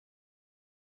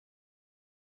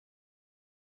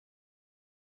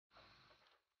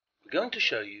We're going to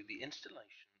show you the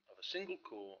installation of a single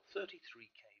core 33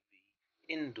 kV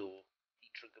indoor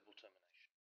heat shrinkable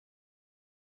termination.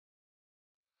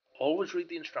 Always read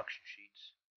the instruction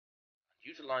sheets and,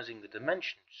 utilizing the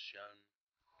dimensions shown,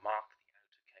 mark the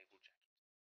outer cable jacket.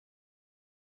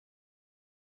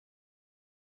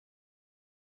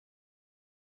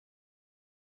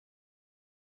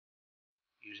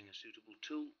 Using a suitable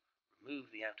tool, remove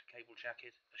the outer cable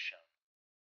jacket as shown.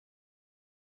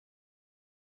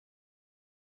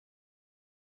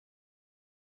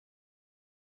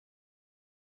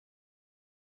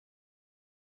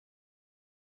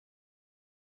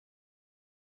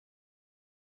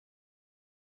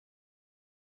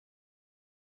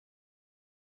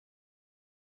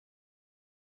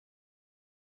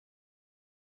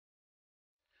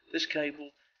 This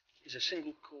cable is a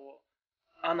single core,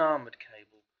 unarmoured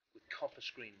cable with copper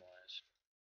screen wires.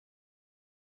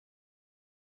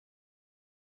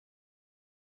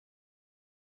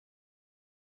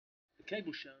 The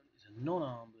cable shown is a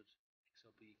non-armoured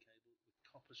Xlpe cable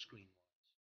with copper screen wires.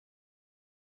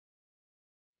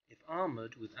 If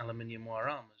armoured with aluminium wire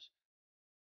armours,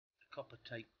 the copper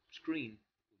tape screen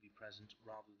will be present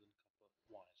rather than copper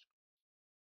wire screen.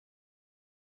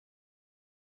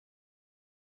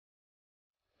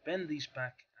 Bend these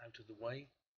back out of the way.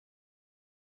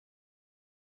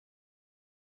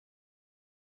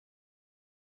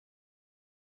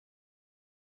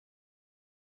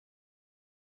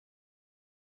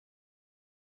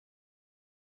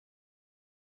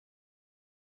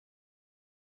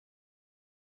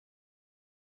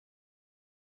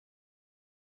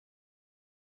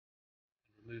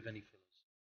 And remove any fillers.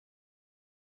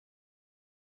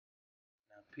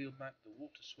 Now peel back the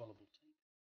water swallowable tape.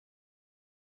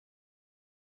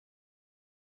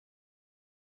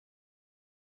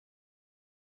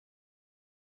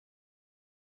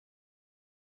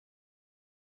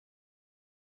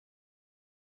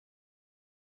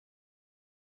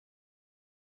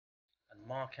 And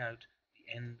mark out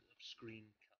the end of screen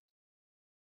cut.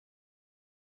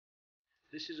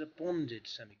 This is a bonded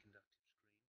semiconductive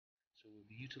screen, so we'll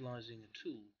be utilizing a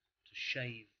tool to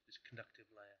shave this conductive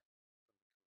layer.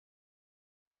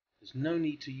 There's no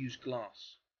need to use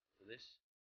glass for this.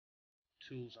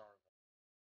 Tools are available.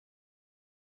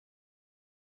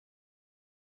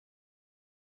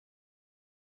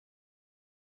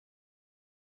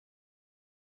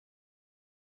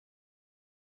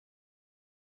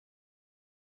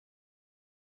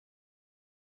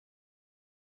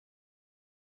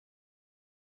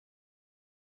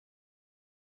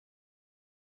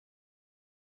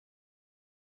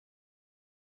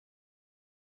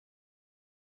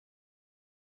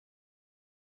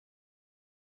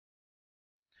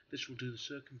 This will do the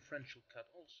circumferential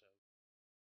cut also,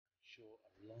 and ensure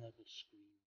a reliable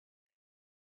screen.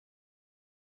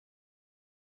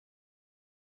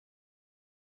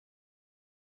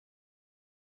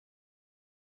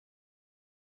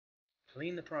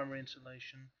 Clean the primary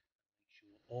insulation and make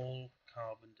sure all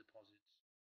carbon deposits are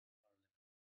eliminated.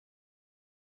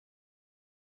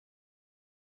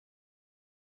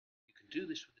 You can do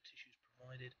this with the tissues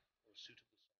provided or a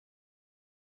suitable solvent.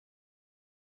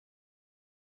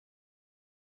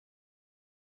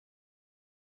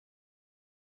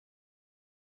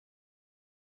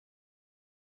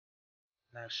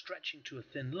 Now, stretching to a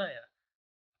thin layer,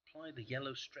 apply the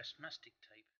yellow stress mastic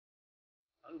tape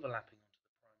overlapping onto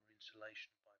the primary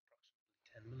insulation by approximately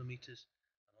 10 millimeters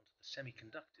and onto the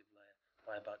semiconductive layer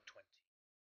by about 20.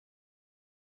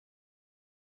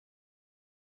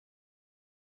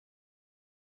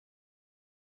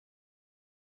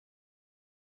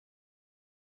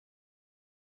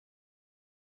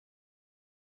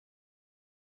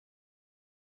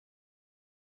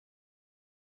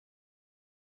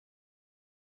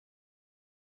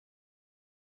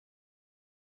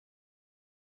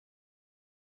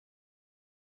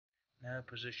 Now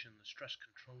position the stress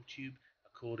control tube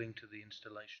according to the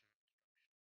installation.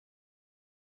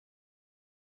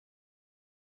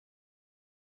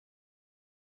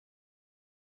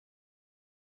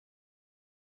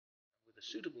 With a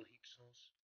suitable heat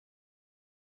source,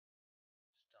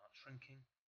 start shrinking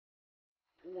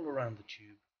all around the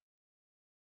tube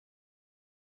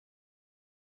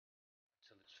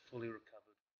until it's fully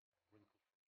recovered and wrinkle-free.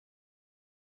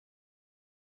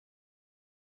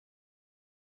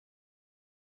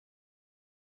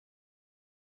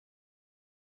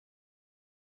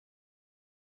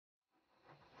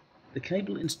 The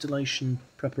cable installation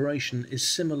preparation is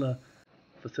similar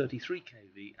for 33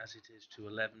 kV as it is to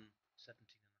 11, 17.5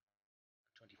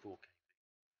 and 24 kV.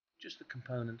 Just the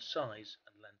component size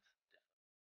and length differ.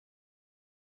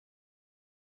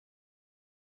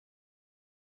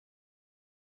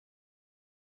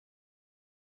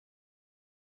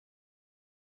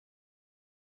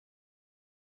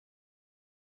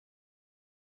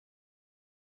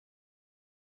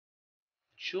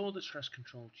 Ensure the stress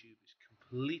control tube is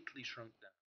completely shrunk down.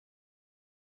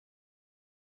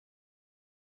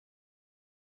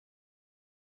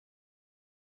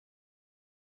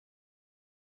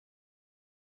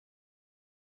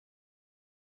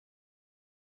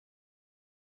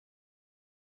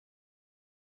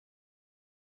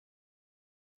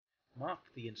 Mark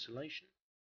the insulation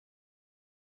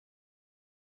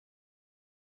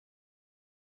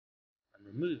and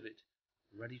remove it,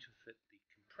 ready to fit the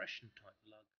compression type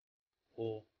lug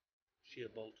or shear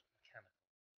bolt mechanical.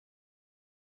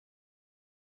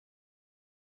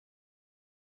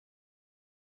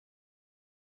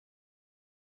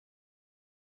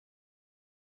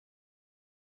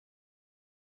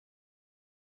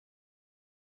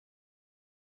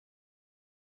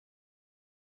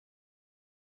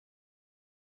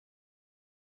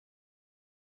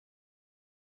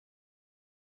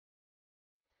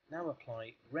 Now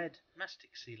apply red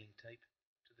mastic sealing tape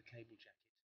to the cable jacket.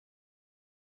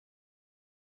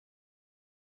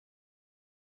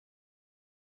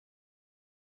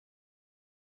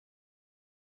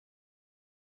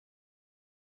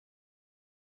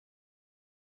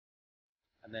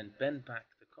 And then bend back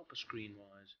the copper screen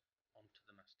wires onto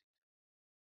the mastic tape.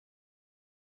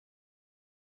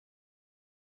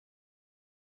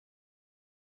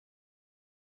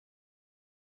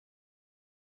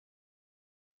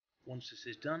 Once this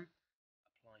is done,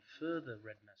 apply further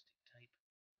red mastic tape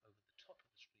over the top of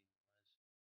the screen wires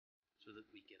so that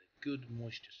we get a good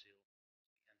moisture seal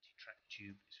as the anti-track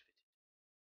tube is fitted.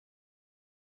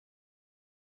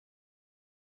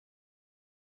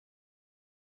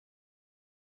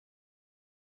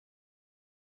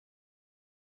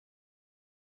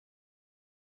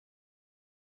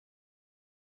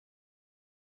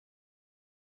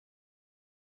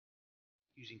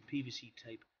 Using PVC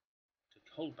tape to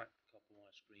hold back the copper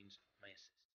wire screens may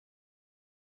assist.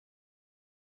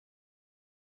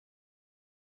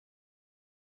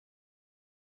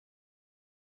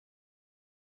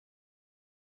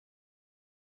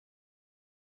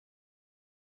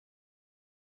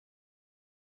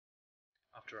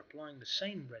 After applying the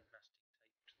same red mastic tape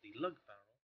to the lug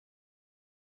barrel,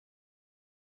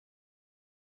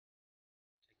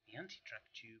 take the anti-track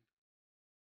tube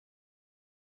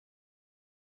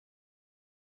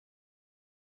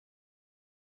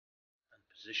and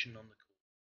position on the core.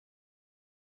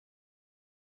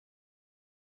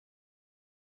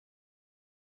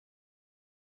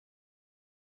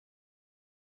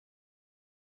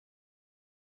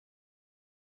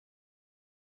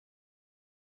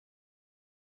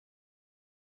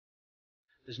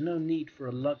 There's no need for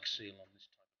a lug seal on this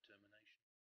type of termination,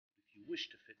 but if you wish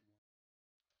to fit one,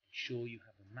 ensure you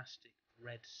have a mastic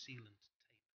red sealant tape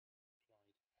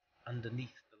applied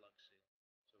underneath the lug seal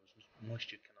so as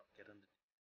moisture cannot get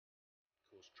underneath and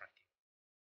cause tracking.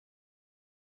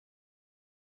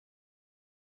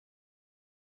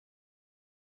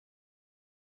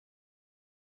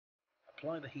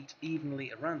 Apply the heat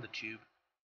evenly around the tube and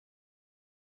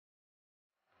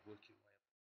work your way up.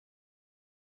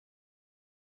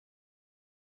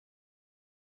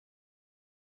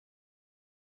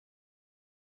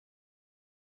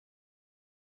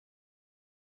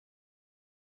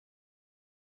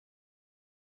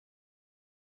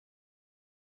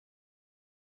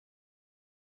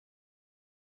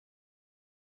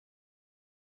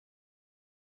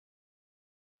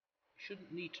 You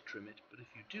shouldn't need to trim it, but if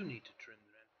you do need to trim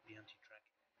the anti-track,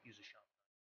 use a sharp knife.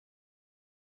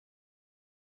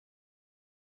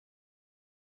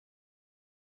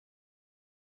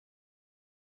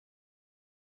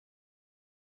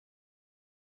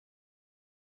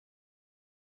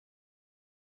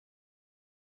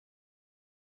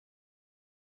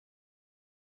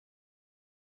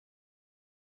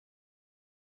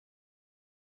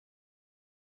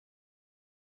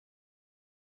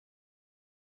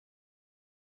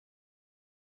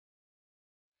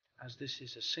 As this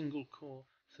is a single core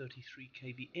 33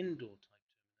 kV indoor type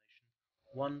termination,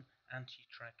 one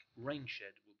anti-track rain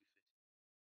shed will be fitted.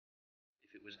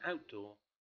 If it was outdoor,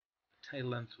 the tail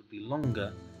length would be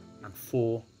longer and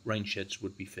 4 rain sheds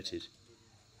would be fitted.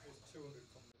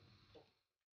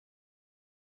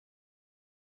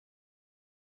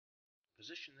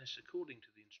 Position this according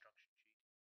to the instruction sheet.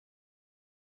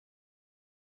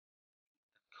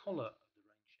 The collar of the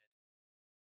rain shed,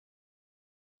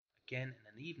 again in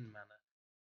an even manner,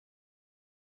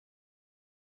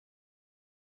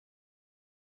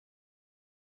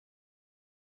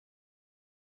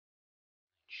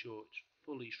 ensure it's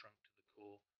fully shrunk to the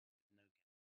core with no gap.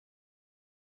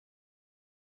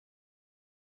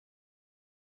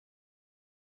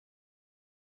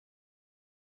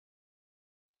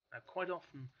 Now quite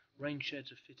often Rain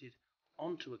sheds are fitted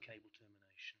onto a cable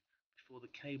termination before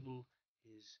the cable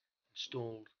is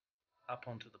installed up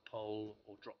onto the pole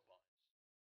or drop wires.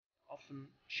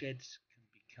 Often sheds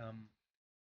can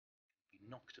be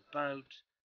knocked about,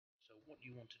 so what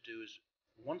you want to do is,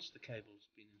 once the cable's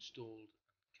been installed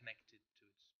and connected to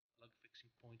its plug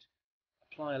fixing point,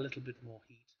 apply a little bit more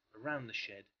heat around the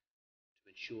shed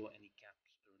to ensure any gaps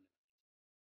are eliminated.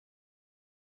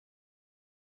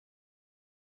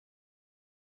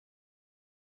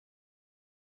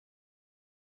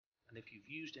 And if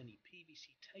you've used any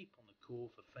PVC tape on the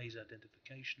core for phase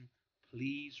identification,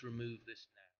 please remove this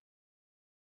now.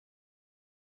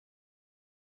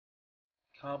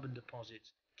 Carbon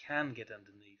deposits can get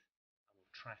underneath and will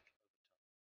track over time.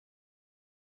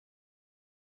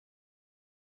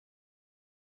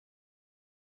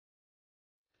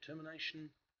 The termination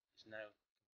is now